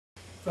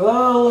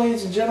Hello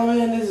ladies and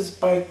gentlemen, this is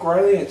Spike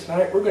Riley and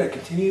tonight we're going to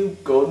continue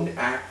Golden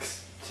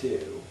Axe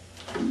 2.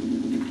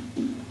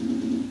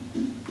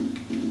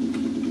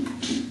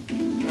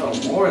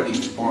 Oh, more of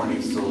these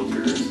Barney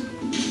soldiers.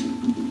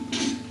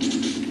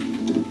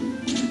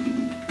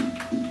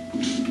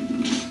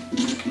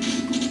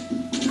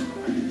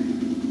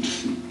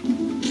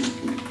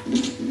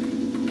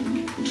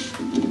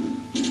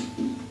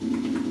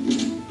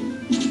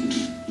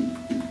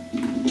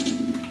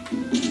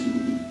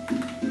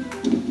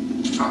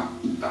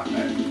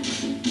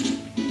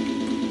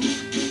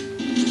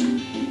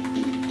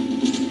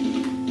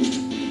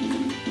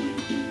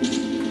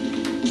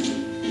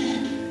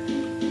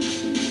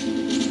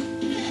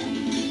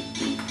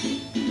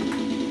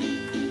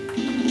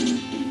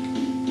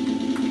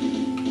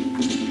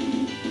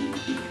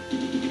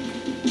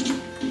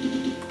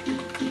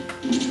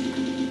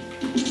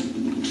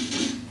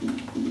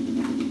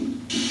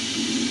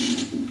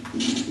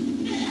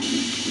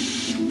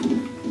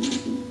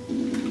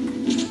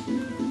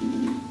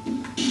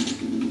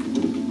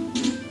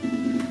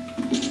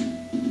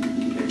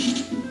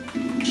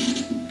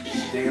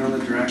 On the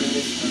dragon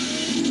this time.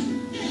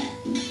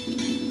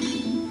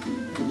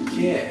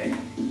 Okay.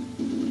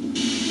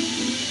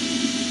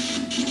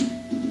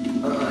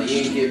 You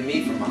ain't getting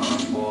me from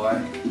behind, boy.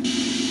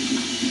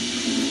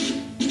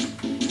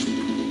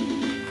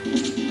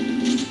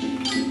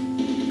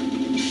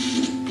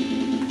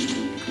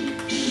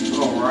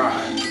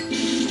 Alright.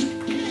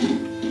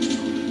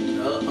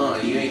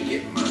 You ain't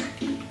getting mine.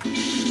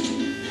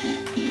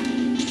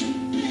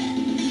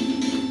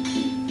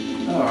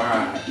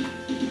 Alright.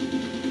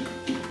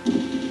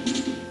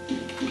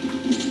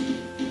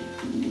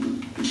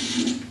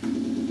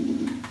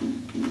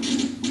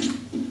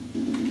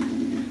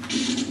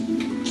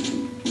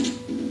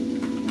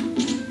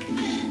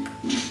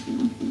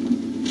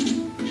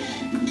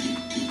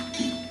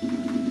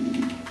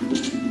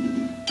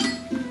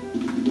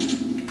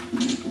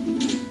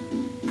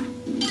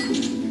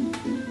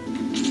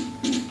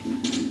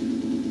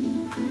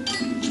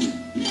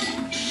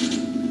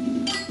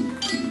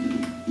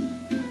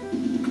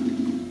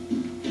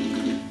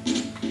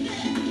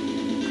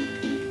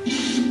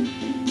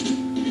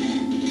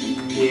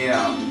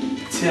 Yeah,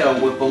 tail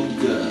whip them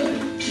good.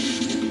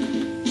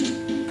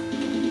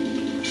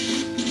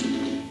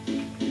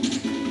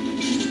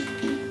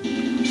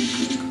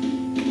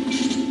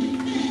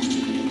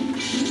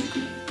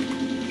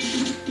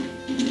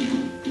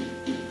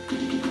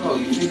 Oh,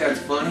 you think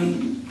that's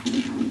funny?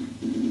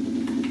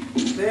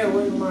 Stay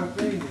away from my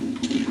thing.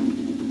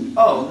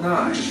 Oh,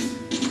 nice.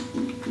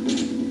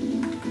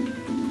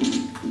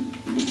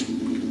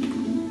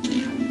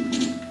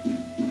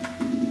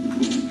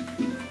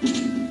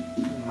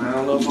 I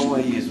don't know if I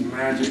want to use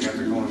magic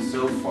after going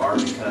so far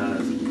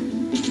because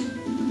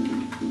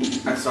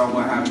I saw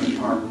what happened in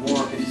part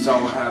 1. If you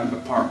saw what happened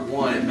in part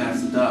 1, it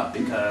messed up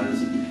because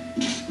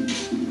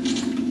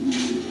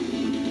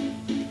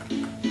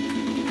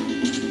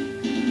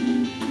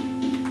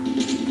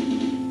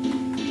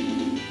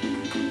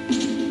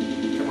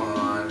come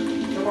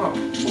on,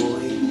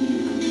 bully.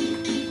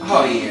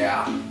 Oh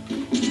yeah,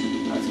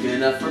 that's good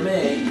enough for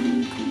me.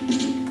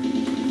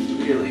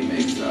 Really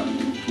makes up.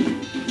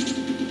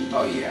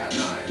 Oh yeah,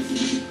 nice.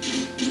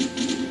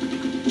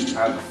 I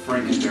have a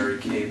Frankenberry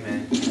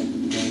caveman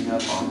gang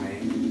up on me.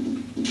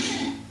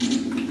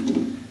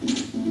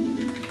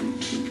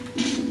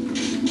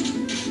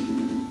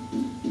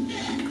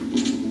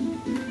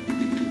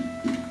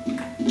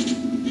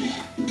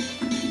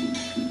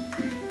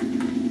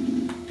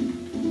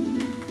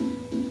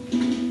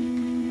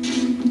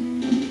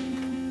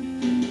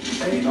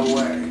 Stay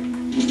away.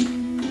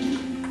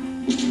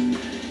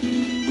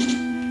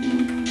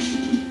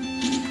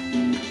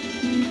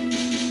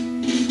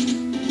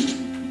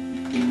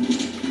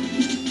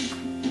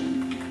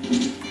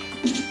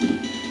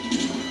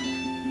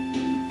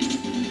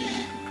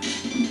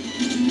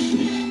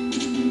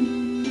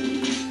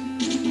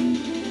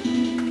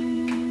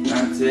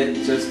 That's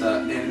it, just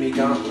an enemy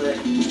gauntlet.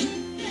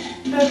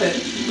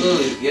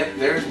 Ooh, yep,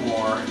 there's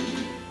more.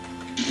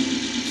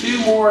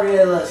 2 more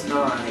headless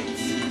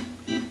knights.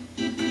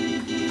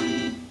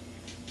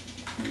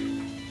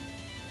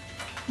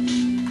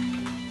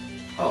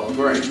 Oh,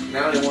 great.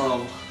 Now they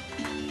want to...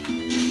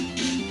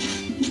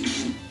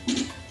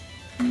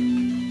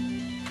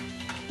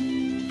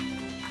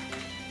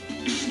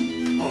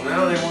 Oh,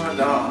 now they want to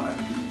die.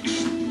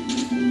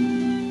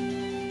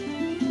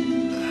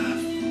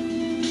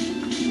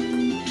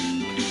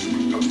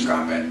 Oh,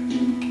 got it.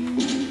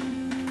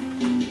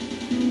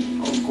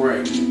 Oh,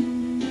 great.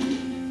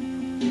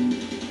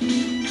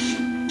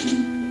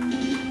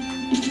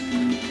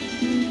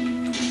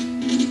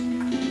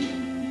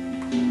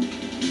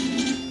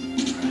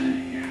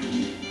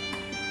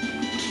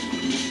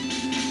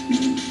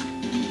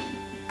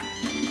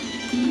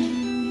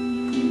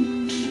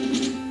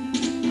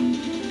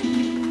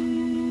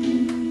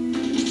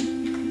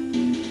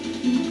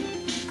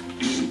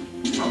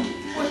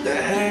 What the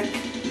heck?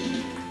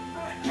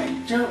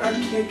 I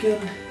can't get...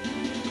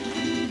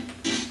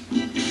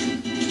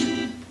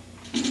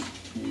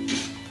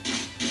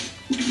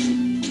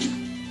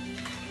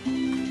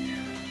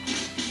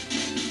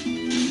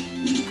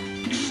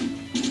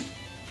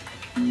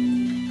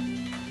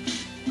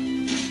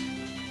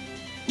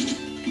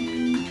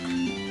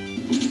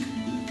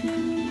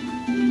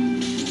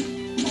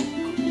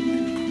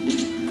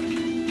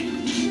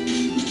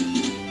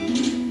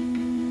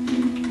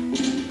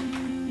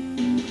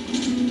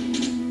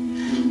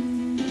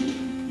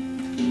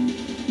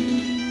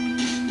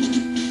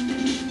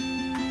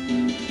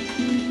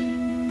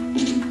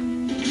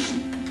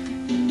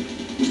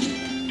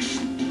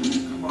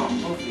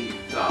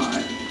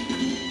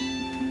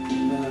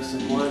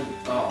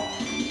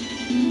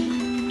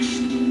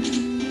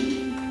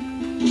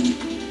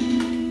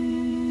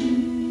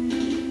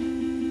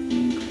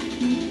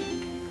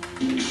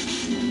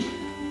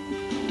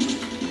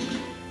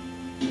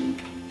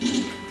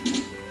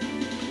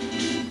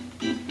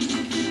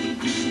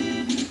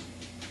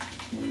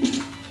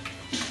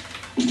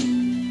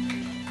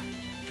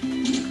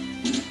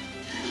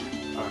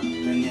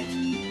 dang it.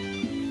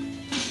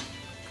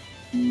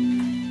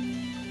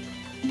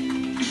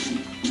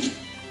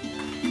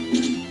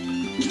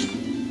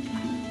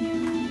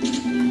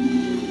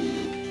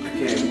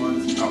 Okay,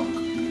 once. Oh.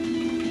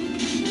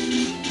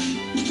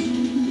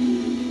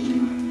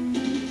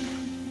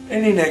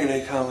 Any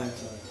negative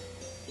comments?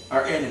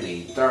 Our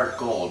enemy, Dark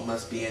Gold,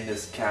 must be in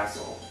this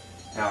castle.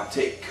 Now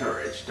take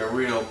courage. The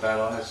real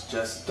battle has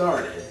just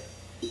started.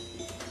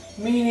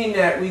 Meaning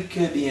that we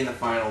could be in the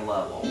final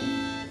level.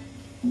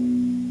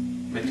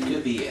 Which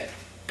could be it.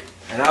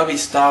 And I'll be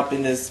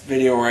stopping this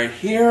video right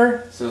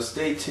here. So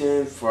stay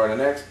tuned for the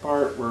next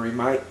part where we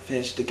might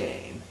finish the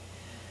game.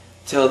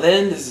 Till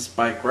then, this is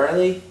Spike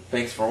Riley.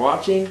 Thanks for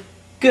watching.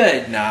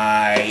 Good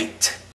night.